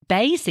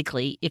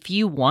basically, if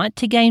you want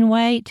to gain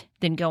weight,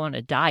 then go on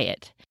a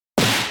diet.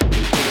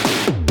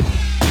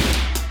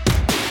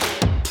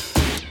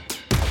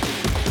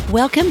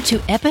 Welcome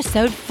to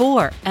episode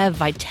 4 of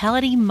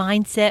Vitality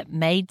Mindset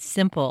Made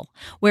Simple,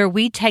 where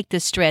we take the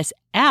stress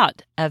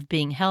out of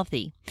being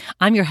healthy.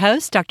 I'm your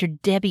host, Dr.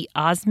 Debbie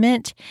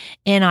Osment,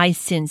 and I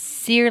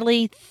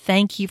sincerely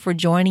thank you for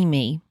joining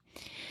me.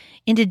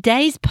 In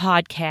today's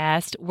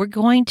podcast, we're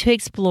going to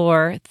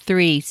explore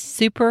 3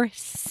 super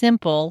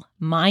simple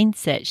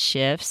mindset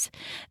shifts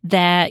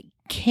that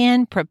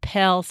can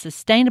propel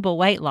sustainable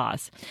weight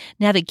loss.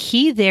 Now, the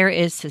key there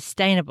is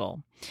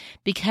sustainable.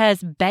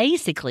 Because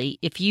basically,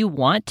 if you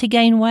want to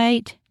gain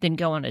weight, then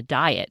go on a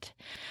diet.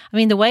 I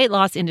mean, the weight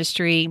loss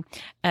industry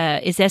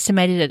is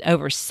estimated at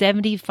over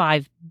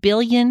 $75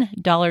 billion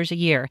a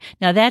year.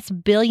 Now, that's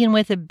billion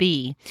with a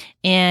B,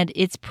 and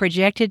it's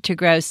projected to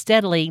grow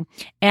steadily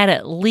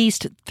at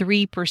least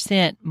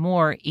 3%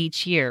 more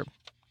each year.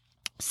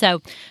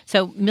 So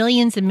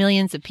millions and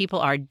millions of people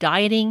are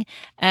dieting,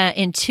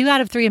 and 2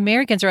 out of 3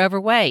 Americans are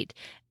overweight,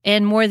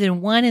 and more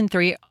than 1 in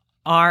 3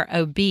 are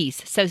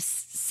obese.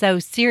 So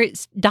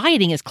serious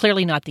dieting is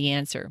clearly not the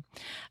answer.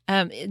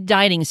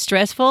 Dieting is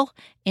stressful,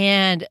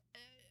 and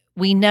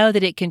we know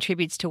that it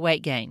contributes to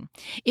weight gain.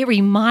 It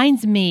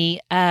reminds me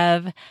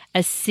of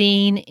a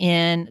scene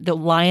in The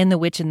Lion, the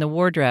Witch, and the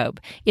Wardrobe.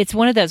 It's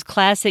one of those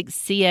classic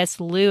C.S.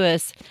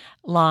 Lewis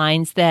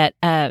lines that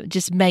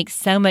just makes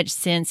so much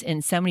sense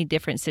in so many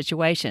different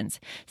situations.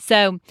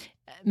 So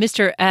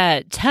Mr.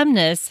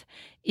 Tumnus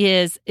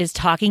is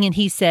talking, and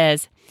he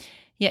says,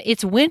 "Yeah,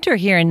 it's winter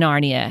here in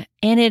Narnia,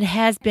 and it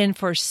has been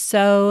for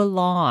so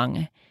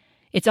long.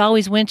 It's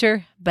always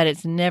winter, but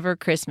it's never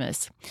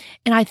Christmas."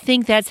 And I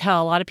think that's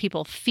how a lot of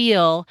people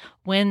feel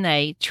when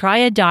they try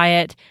a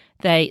diet,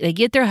 they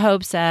get their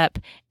hopes up,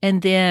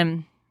 and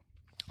then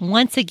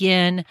once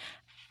again,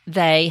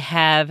 they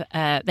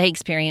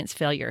experience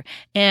failure.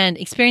 And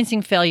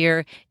experiencing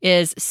failure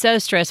is so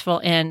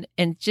stressful and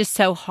just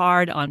so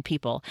hard on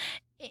people.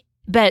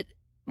 But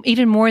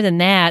even more than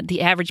that,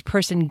 the average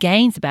person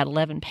gains about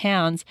 11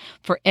 pounds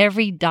for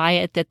every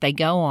diet that they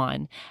go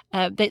on.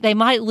 They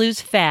might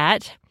lose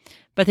fat,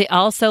 but they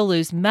also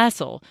lose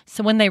muscle.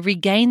 So when they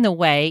regain the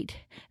weight,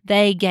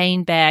 they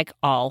gain back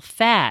all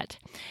fat.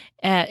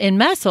 And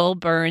muscle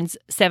burns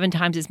 7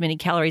 times as many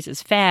calories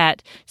as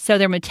fat, so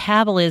their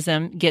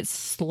metabolism gets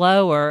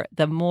slower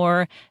the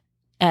more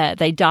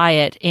they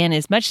diet, and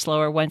is much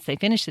slower once they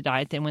finish the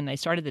diet than when they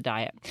started the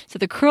diet. So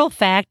the cruel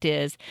fact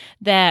is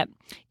that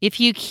if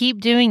you keep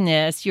doing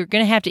this, you're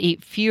going to have to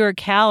eat fewer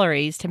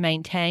calories to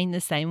maintain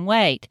the same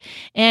weight.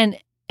 And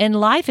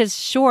life is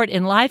short,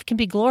 and life can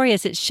be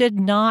glorious. It should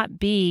not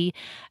be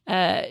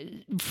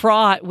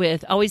fraught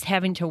with always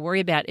having to worry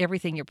about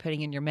everything you're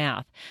putting in your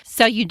mouth.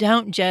 So you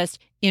don't just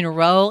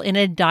enroll in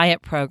a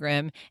diet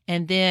program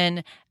and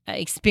then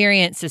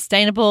experience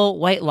sustainable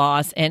weight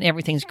loss and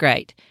everything's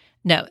great.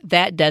 No,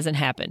 that doesn't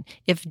happen.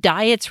 If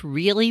diets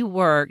really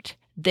worked,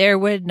 there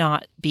would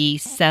not be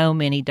so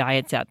many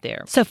diets out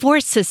there. So for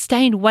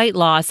sustained weight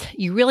loss,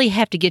 you really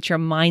have to get your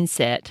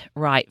mindset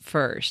right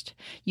first.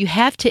 You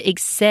have to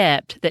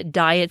accept that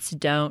diets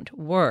don't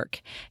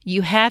work.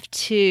 You have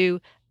to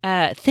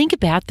think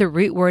about the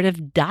root word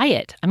of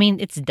diet. I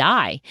mean, it's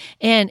die.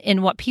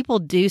 And what people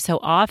do so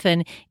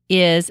often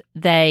is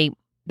they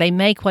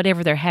make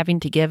whatever they're having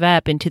to give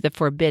up into the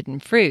forbidden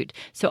fruit.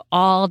 So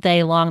all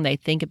day long, they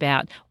think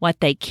about what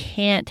they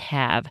can't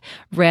have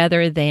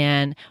rather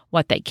than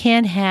what they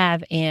can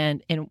have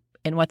and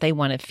what they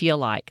want to feel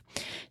like.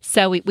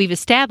 So we've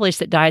established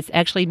that diets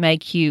actually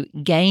make you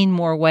gain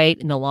more weight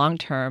in the long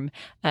term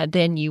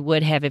than you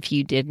would have if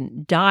you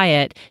didn't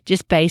diet,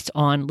 just based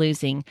on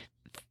losing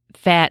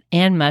fat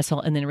and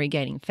muscle and then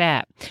regaining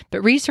fat.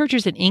 But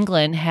researchers in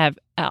England have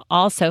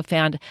also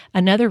found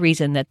another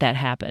reason that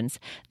happens.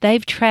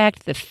 They've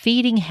tracked the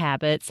feeding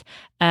habits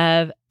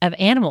of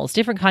animals,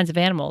 different kinds of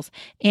animals,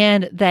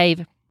 and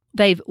they've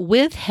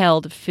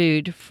withheld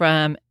food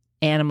from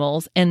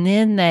animals, and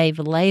then they've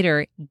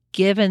later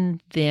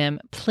given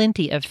them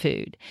plenty of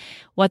food.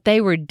 What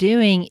they were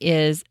doing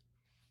is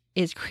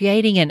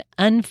creating an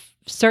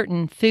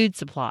uncertain food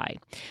supply.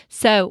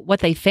 So what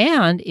they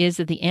found is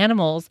that the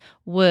animals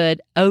would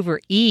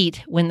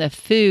overeat when the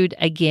food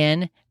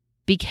again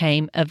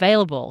became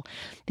available.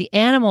 The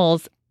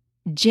animals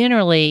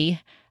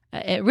generally,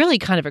 really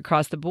kind of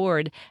across the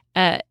board,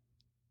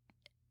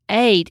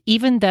 ate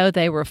even though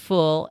they were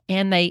full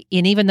and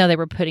even though they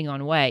were putting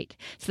on weight.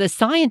 So the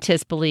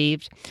scientists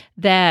believed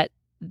that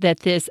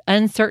this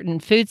uncertain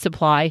food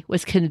supply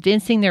was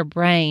convincing their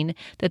brain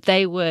that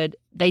they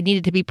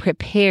needed to be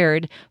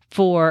prepared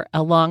for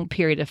a long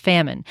period of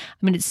famine.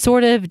 I mean, it's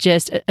sort of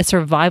just a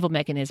survival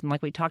mechanism,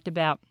 like we talked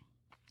about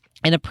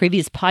in a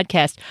previous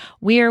podcast.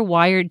 We're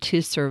wired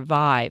to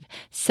survive.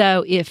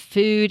 So if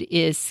food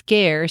is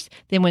scarce,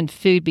 then when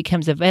food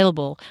becomes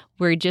available,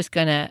 we're just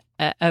going to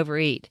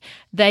overeat.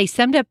 They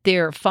summed up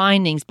their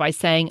findings by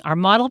saying, our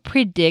model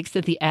predicts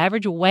that the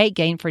average weight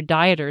gain for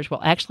dieters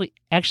will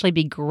actually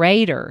be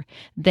greater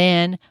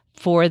than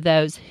for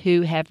those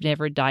who have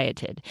never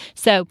dieted.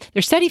 So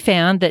their study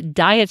found that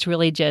diets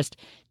really just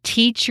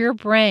teach your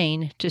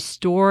brain to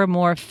store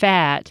more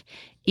fat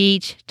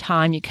each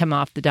time you come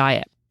off the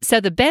diet. So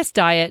the best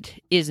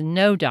diet is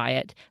no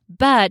diet,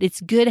 but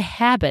it's good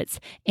habits,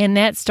 and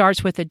that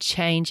starts with a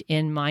change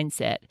in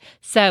mindset.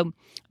 So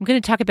I'm going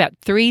to talk about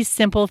 3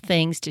 simple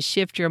things to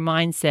shift your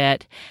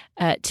mindset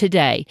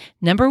today.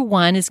 Number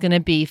 1 is going to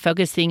be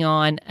focusing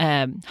on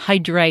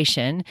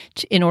hydration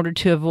in order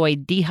to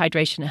avoid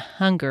dehydration and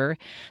hunger.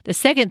 The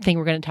second thing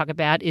we're going to talk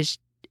about is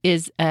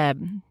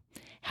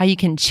how you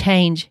can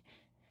change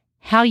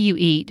how you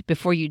eat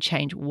before you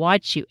change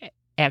what you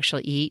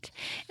actually eat.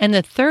 And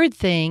the third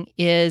thing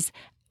is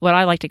what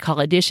I like to call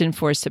addition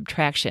for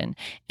subtraction,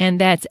 and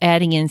that's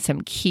adding in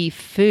some key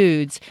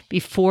foods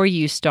before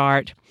you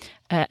start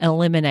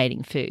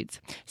eliminating foods.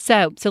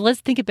 So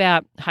let's think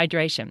about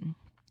hydration.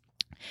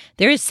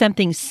 There is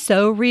something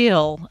so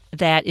real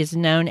that is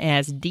known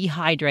as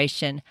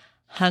dehydration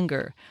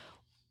hunger.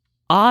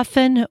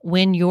 Often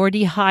when you're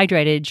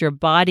dehydrated, your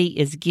body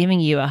is giving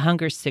you a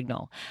hunger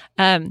signal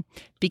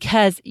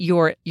because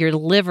your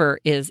liver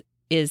is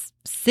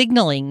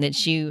signaling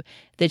that you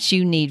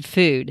need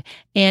food,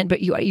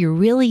 but you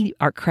really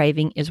are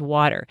craving is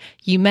water.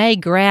 You may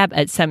grab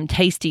at some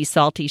tasty,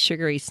 salty,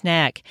 sugary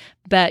snack,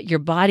 but your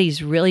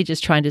body's really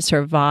just trying to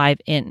survive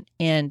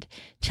and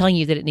telling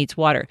you that it needs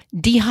water.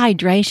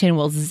 Dehydration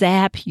will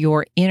zap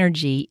your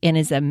energy and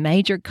is a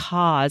major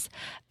cause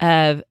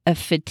of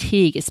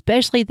fatigue,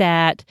 especially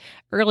that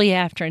early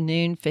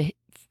afternoon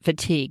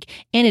fatigue.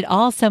 And it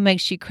also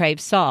makes you crave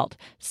salt.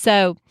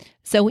 So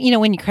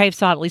when you crave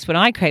salt, at least when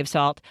I crave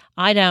salt,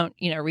 I don't,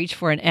 reach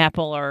for an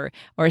apple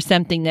or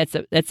something that's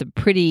a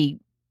pretty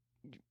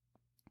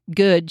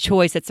good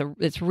choice.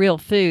 It's real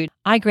food.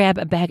 I grab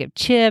a bag of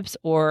chips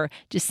or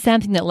just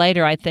something that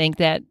later I think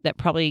that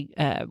probably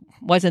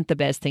wasn't the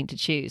best thing to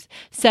choose.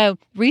 So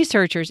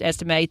researchers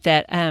estimate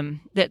that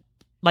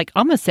like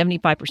almost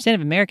 75%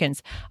 of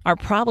Americans are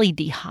probably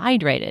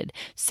dehydrated.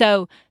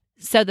 So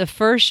the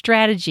first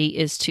strategy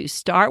is to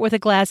start with a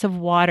glass of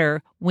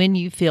water when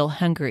you feel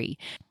hungry.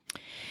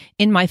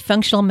 In my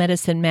functional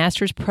medicine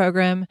master's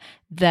program,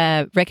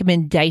 the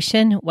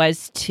recommendation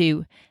was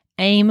to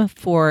aim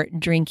for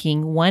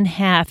drinking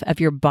 1/2 of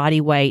your body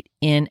weight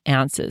in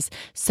ounces.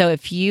 So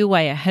if you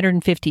weigh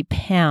 150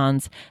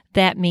 pounds,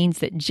 that means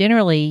that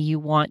generally you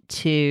want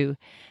to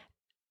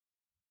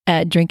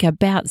drink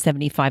about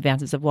 75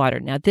 ounces of water.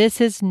 Now, this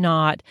is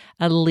not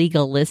a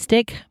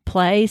legalistic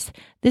place.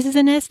 This is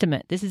an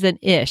estimate. This is an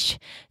ish.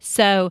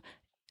 So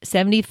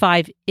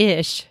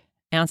 75-ish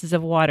ounces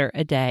of water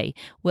a day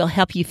will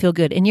help you feel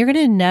good. And you're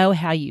going to know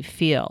how you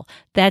feel.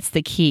 That's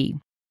the key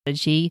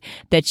strategy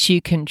that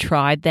you can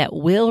try that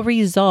will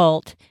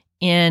result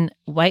in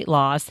weight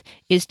loss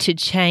is to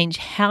change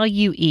how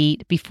you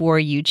eat before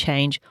you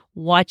change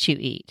what you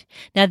eat.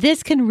 Now,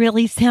 this can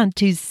really sound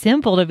too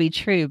simple to be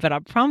true, but I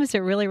promise it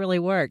really, really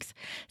works.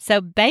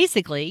 So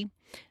basically,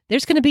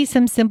 there's going to be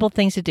some simple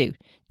things to do.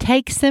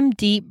 Take some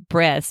deep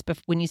breaths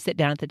when you sit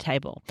down at the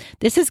table.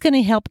 This is going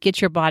to help get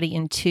your body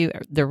into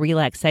the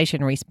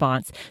relaxation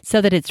response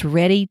so that it's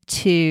ready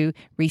to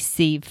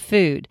receive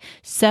food.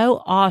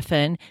 So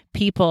often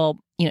people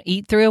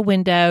eat through a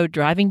window,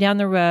 driving down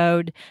the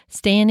road,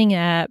 standing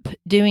up,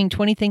 doing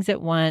 20 things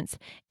at once,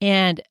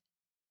 and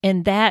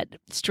that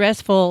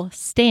stressful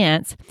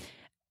stance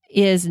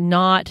is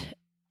not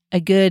a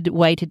good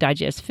way to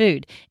digest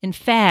food. In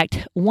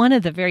fact, one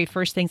of the very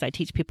first things I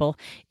teach people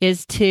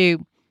is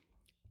to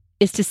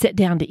sit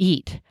down to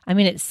eat. I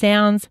mean, it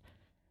sounds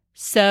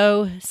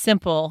so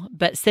simple,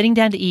 but sitting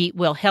down to eat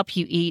will help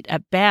you eat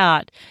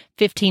about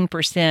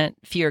 15%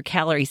 fewer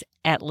calories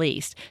at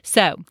least.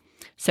 So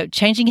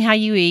changing how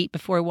you eat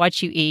before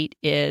what you eat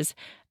is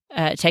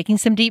taking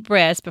some deep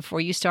breaths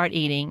before you start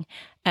eating,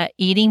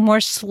 eating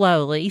more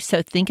slowly.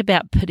 So think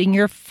about putting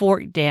your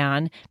fork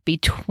down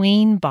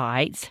between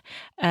bites.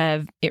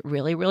 It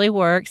really, really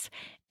works.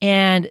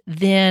 And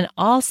then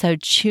also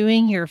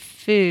chewing your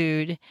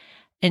food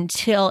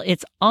until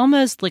it's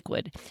almost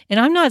liquid. And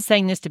I'm not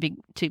saying this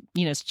to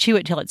chew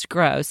it till it's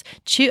gross.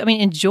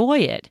 Enjoy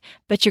it,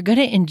 but you're going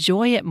to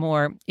enjoy it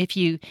more if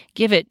you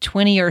give it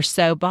 20 or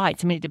so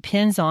bites. It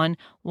depends on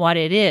what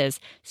it is.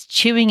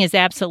 Chewing is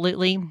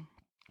absolutely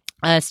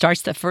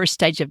starts the first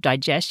stage of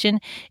digestion.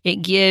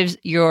 It gives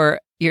your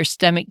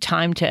stomach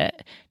time to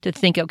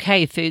think,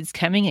 okay, food's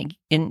coming,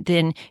 and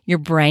then your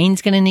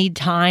brain's going to need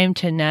time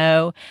to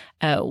know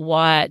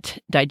what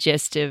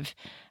digestive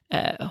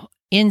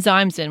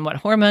enzymes and what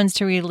hormones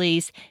to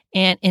release,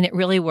 and it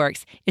really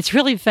works. It's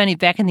really funny.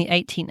 Back in the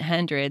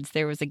 1800s,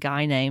 there was a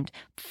guy named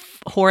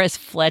Horace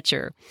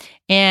Fletcher,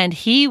 and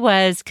he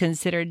was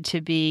considered to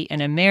be an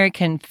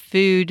American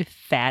food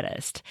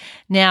faddist.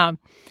 Now,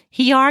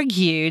 he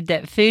argued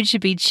that food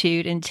should be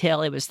chewed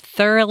until it was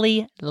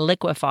thoroughly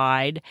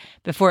liquefied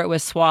before it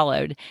was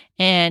swallowed,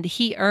 and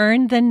he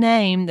earned the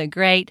name the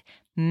Great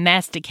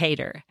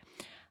Masticator.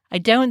 I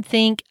don't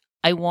think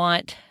I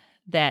want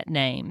that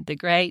name, the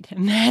Great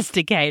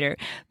Masticator,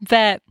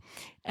 but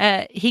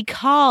he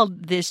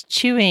called this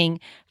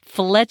chewing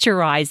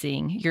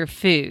Fletcherizing your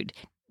food,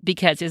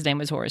 because his name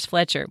was Horace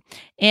Fletcher.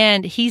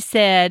 And he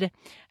said,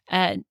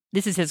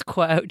 this is his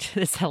quote,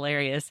 it's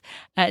hilarious,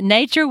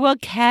 nature will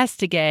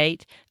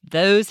castigate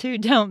those who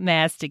don't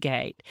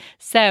masticate.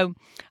 So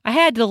I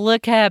had to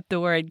look up the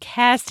word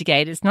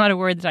castigate. It's not a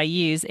word that I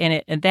use,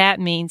 and that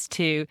means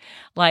to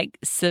like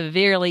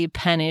severely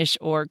punish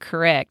or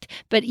correct.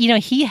 But,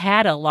 he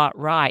had a lot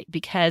right,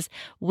 because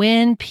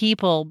when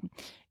people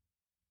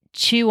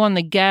chew on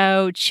the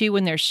go, chew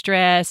when they're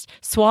stressed,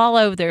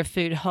 swallow their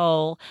food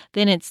whole,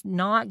 then it's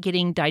not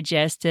getting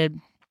digested.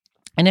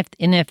 And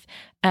if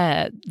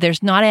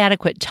there's not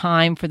adequate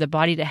time for the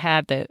body to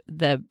have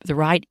the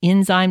right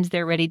enzymes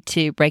there ready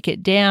to break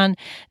it down,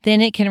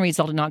 then it can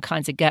result in all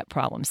kinds of gut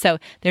problems. So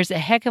there's a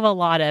heck of a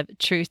lot of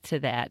truth to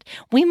that.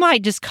 We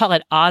might just call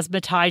it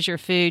osmotize your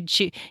food.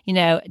 Chew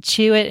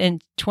it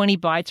in 20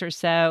 bites or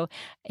so,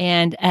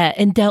 and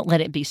don't let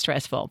it be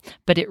stressful.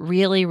 But it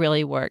really,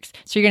 really works.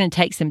 So you're going to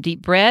take some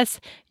deep breaths.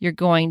 You're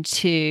going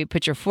to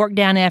put your fork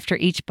down after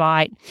each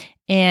bite,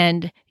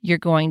 and you're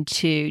going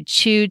to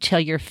chew till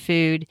your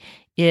food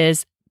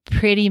is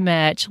pretty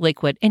much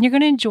liquid, and you're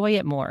going to enjoy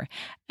it more.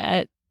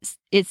 You're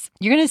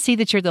going to see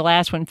that you're the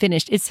last one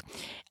finished. It's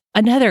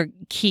another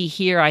key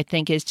here, I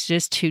think, is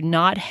just to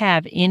not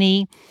have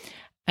any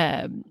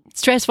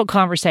stressful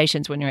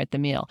conversations when you're at the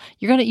meal.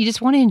 You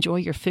just want to enjoy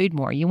your food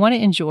more. You want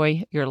to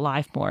enjoy your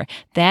life more.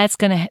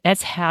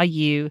 That's how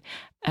you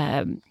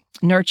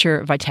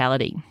nurture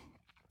vitality.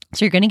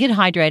 So you're going to get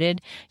hydrated.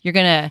 You're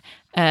going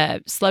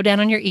to slow down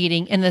on your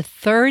eating. And the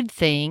third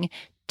thing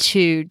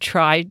to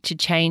try to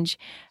change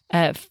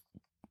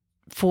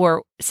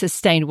for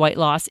sustained weight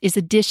loss is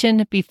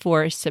addition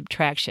before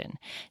subtraction.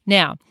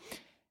 Now,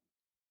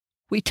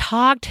 we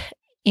talked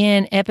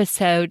in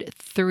episode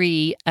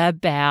 3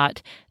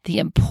 about the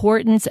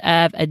importance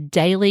of a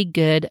daily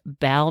good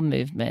bowel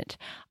movement.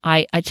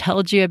 I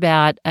told you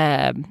about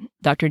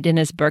Dr.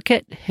 Dennis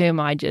Burkitt, whom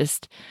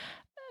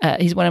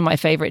he's one of my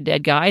favorite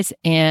dead guys,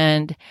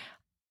 and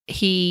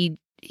he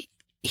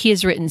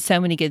has written so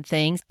many good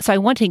things. So I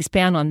want to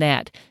expound on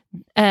that.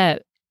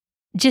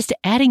 Just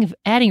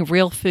adding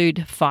real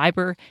food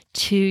fiber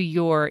to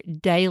your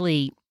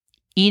daily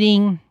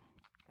eating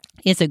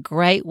is a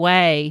great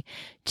way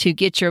to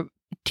get your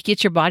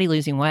body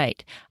losing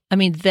weight. I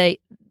mean, the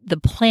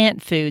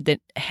plant food that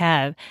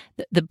have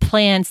the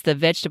plants, the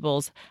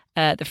vegetables,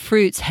 the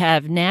fruits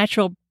have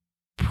natural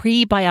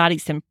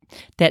prebiotics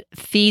that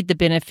feed the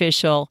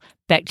beneficial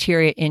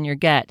bacteria in your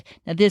gut.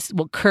 Now, this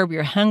will curb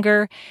your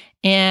hunger,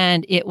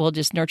 and it will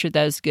just nurture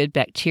those good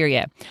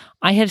bacteria.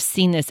 I have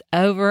seen this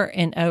over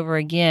and over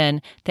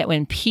again, that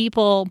when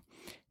people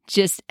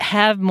just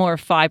have more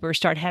fiber,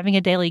 start having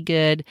a daily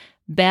good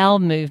bowel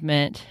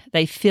movement,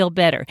 they feel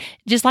better.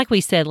 Just like we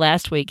said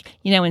last week,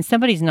 when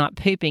somebody's not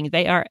pooping,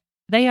 they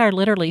are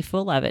literally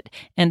full of it,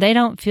 and they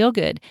don't feel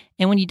good.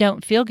 And when you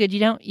don't feel good, you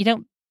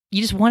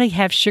just want to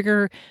have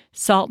sugar,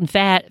 salt, and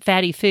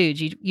fatty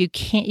foods.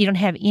 You don't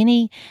have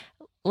any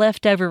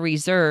leftover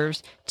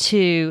reserves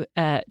to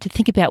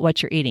think about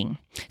what you're eating.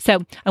 So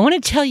I want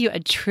to tell you a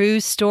true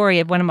story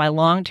of one of my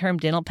long-term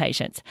dental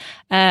patients.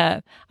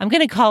 I'm going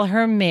to call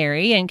her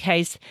Mary in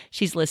case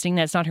she's listening.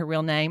 That's not her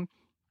real name.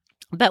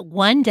 But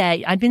one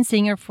day, I'd been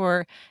seeing her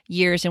for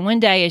years, and one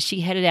day as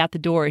she headed out the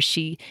door,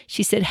 she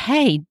said,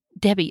 "Hey,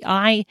 Debbie,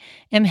 I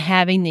am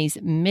having these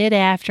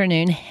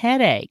mid-afternoon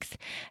headaches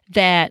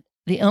that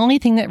the only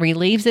thing that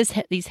relieves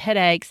these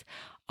headaches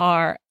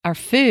are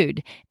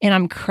food, and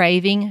I'm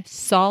craving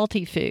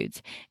salty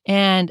foods,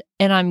 and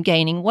I'm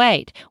gaining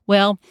weight."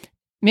 Well,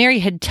 Mary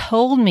had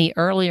told me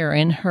earlier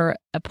in her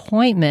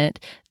appointment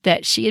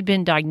that she had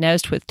been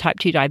diagnosed with type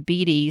 2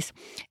 diabetes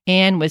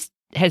and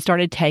had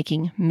started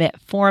taking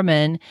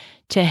metformin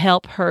to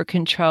help her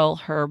control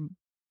her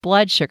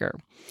blood sugar.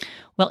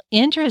 Well,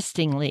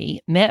 interestingly,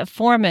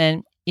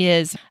 metformin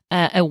is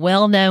a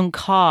well-known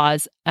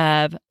cause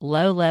of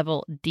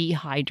low-level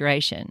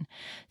dehydration.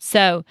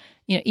 So,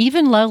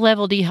 even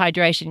low-level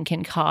dehydration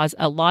can cause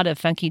a lot of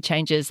funky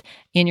changes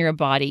in your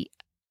body.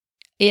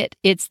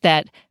 It's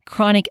that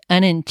chronic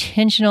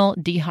unintentional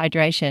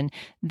dehydration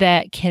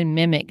that can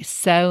mimic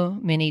so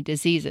many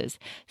diseases.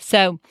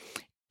 So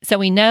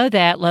we know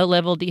that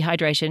low-level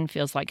dehydration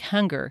feels like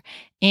hunger.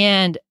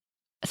 And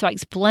so I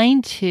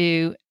explained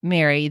to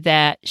Mary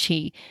that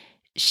she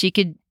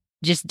could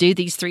just do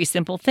these 3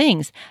 simple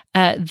things.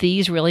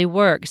 These really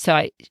work. So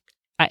I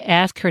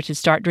asked her to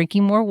start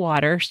drinking more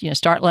water,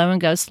 start low and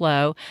go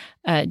slow,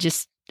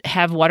 just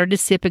have water to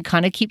sip and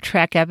kind of keep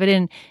track of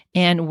it,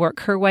 and work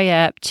her way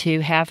up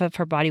to half of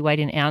her body weight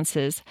in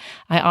ounces.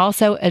 I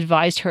also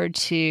advised her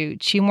to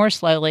chew more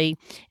slowly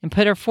and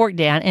put her fork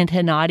down, and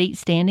to not eat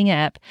standing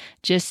up,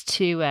 just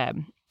to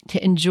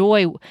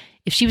enjoy.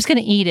 If she was going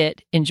to eat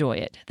it, enjoy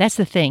it. That's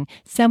the thing.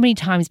 So many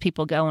times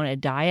people go on a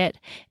diet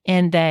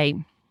and they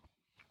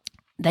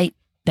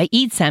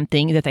eat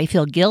something that they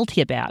feel guilty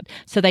about,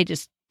 so they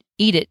just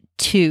eat it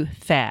too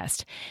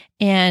fast.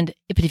 But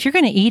if you're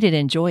going to eat it,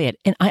 enjoy it.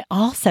 And I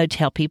also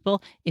tell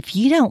people, if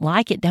you don't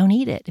like it, don't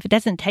eat it. If it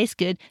doesn't taste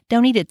good,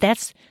 don't eat it.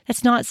 That's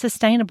not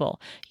sustainable.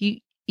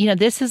 You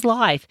this is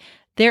life.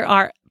 There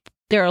are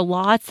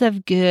lots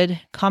of good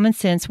common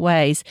sense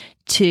ways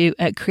to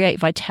create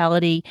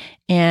vitality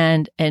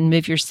and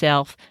move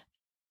yourself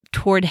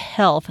toward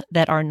health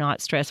that are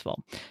not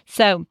stressful.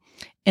 So,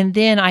 and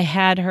then I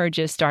had her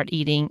just start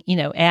eating,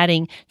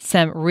 adding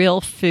some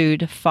real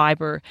food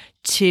fiber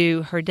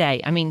to her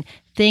day. I mean,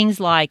 things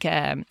like,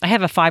 I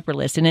have a fiber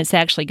list, and it's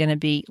actually going to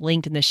be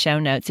linked in the show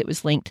notes. It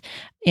was linked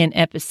in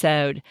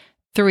episode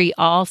 3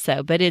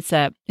 also, but it's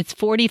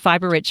 40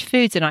 fiber-rich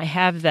foods, and I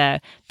have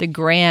the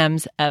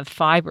grams of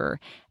fiber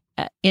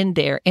in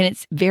there. And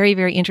it's very,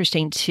 very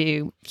interesting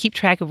to keep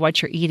track of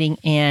what you're eating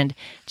and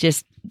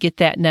just get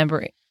that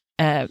number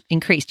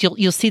increased.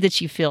 You'll see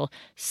that you feel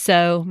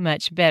so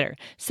much better.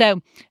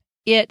 So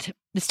the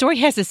story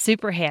has a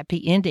super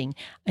happy ending.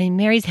 I mean,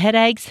 Mary's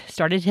headaches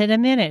started to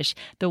diminish.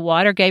 The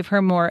water gave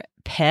her more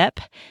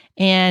pep,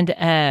 and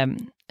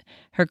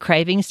her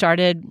cravings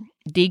started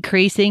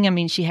decreasing. I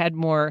mean, she had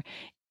more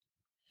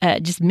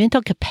just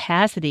mental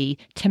capacity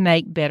to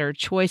make better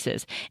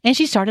choices. And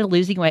she started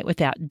losing weight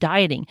without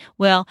dieting.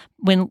 Well,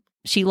 when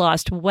she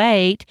lost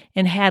weight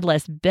and had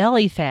less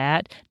belly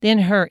fat, then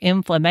her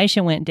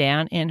inflammation went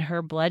down and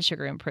her blood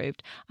sugar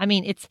improved. I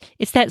mean,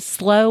 it's that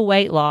slow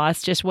weight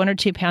loss, just 1 or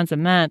 2 pounds a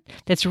month,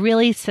 that's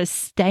really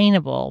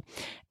sustainable.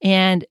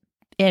 And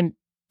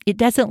it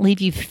doesn't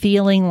leave you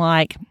feeling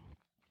like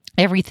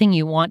everything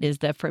you want is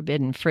the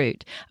forbidden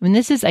fruit. I mean,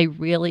 this is a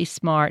really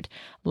smart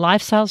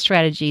lifestyle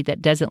strategy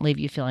that doesn't leave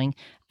you feeling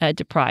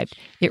deprived.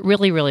 It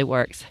really, really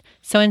works.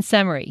 So in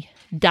summary,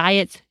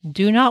 diets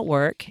do not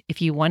work. If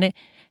you want to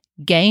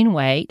gain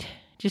weight,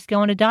 just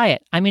go on a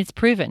diet. I mean, it's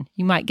proven.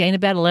 You might gain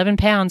about 11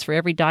 pounds for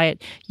every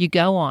diet you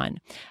go on.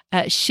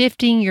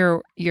 Shifting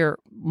your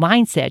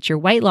mindset, your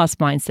weight loss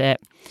mindset,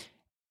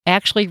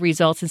 actually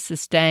results in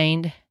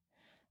sustained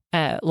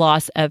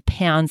loss of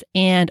pounds,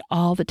 and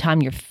all the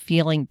time you're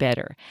feeling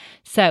better.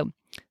 So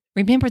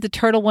remember, the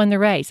turtle won the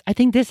race. I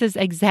think this is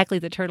exactly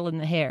the turtle in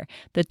the hare.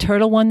 The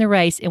turtle won the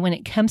race, and when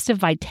it comes to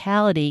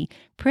vitality,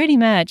 pretty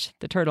much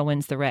the turtle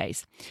wins the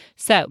race.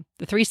 So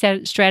the 3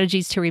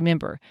 strategies to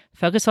remember: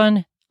 focus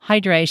on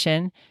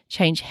hydration,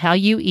 change how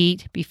you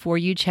eat before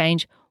you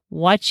change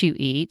what you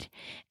eat,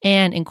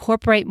 and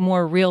incorporate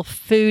more real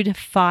food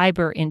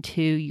fiber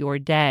into your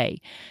day.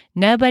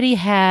 Nobody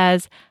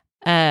has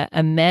a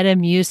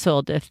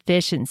Metamucil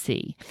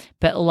deficiency,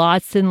 but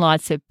lots and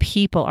lots of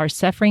people are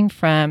suffering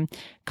from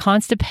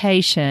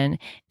constipation,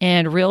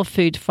 and real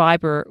food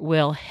fiber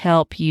will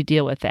help you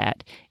deal with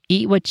that.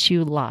 Eat what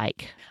you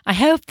like. I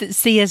hope that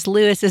C.S.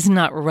 Lewis is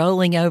not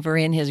rolling over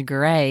in his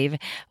grave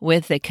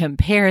with the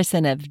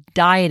comparison of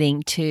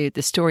dieting to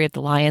the story of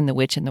the Lion, the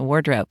Witch, and the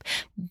Wardrobe.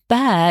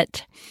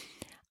 But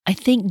I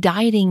think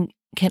dieting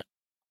can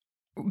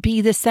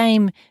be the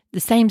same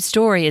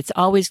story. It's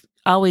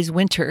always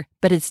winter,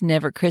 but it's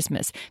never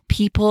Christmas.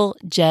 People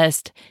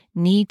just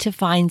need to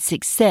find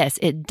success.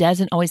 It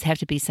doesn't always have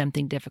to be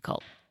something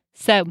difficult.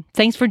 So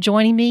thanks for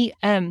joining me.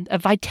 A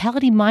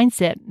vitality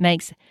mindset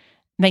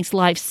makes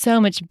life so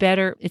much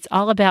better. It's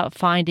all about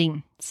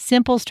finding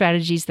simple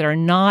strategies that are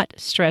not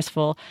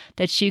stressful,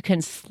 that you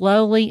can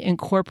slowly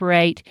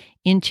incorporate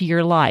into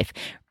your life.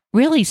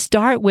 Really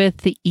start with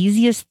the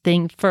easiest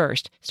thing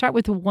first. Start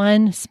with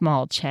one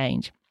small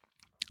change.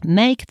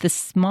 Make the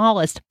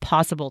smallest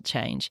possible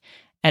change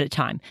at a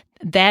time.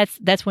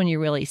 That's when you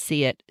really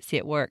see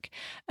it work.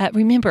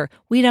 Remember,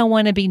 we don't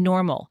want to be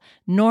normal.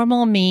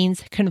 Normal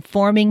means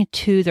conforming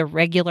to the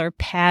regular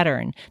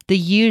pattern, the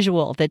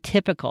usual, the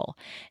typical.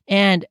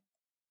 And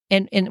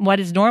what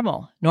is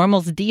normal?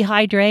 Normal's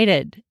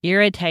dehydrated,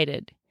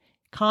 irritated,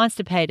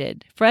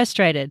 constipated,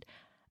 frustrated,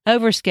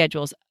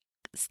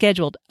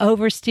 scheduled,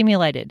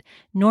 overstimulated.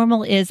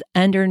 Normal is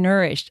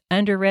undernourished,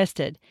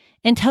 underrested,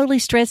 and totally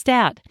stressed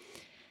out.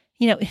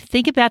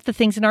 Think about the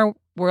things in our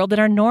world that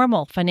are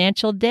normal.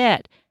 Financial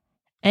debt,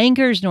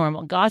 anger's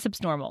normal,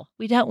 gossip's normal.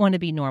 We don't want to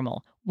be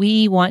normal.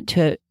 We want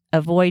to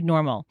avoid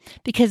normal,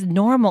 because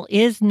normal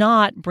is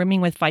not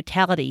brimming with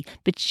vitality,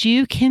 but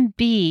you can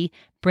be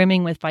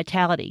brimming with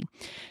vitality.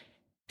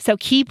 So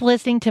keep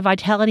listening to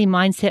Vitality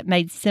Mindset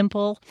Made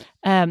Simple.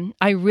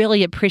 I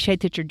really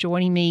appreciate that you're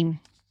joining me.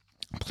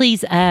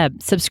 Please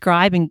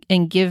subscribe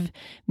and give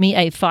me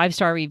a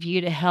 5-star review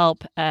to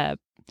help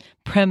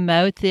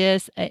promote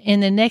this.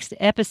 In the next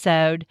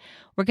episode,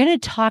 we're going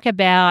to talk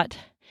about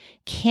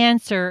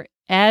cancer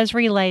as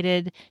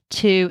related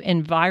to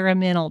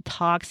environmental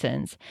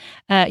toxins.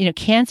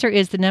 Cancer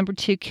is the number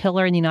 2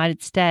 killer in the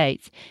United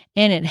States,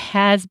 and it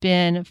has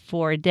been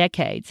for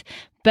decades.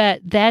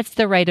 But that's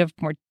the rate of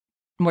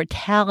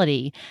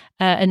mortality.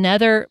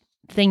 Another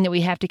thing that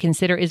we have to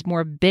consider is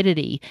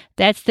morbidity.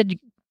 That's the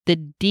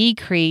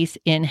decrease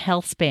in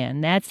health span.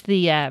 That's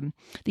the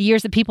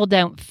years that people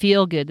don't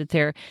feel good, that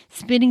they're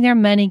spending their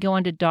money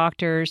going to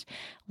doctors,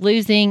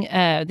 losing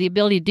the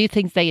ability to do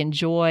things they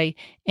enjoy.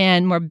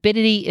 And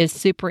morbidity is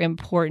super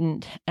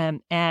important,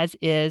 as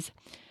is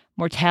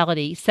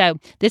mortality. So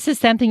this is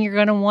something you're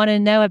going to want to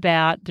know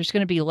about. There's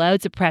going to be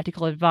loads of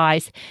practical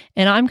advice,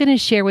 and I'm going to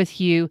share with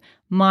you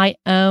my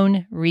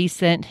own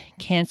recent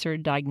cancer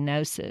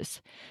diagnosis.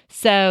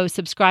 So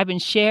subscribe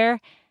and share.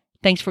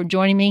 Thanks for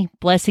joining me.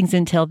 Blessings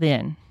until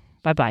then.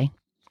 Bye-bye.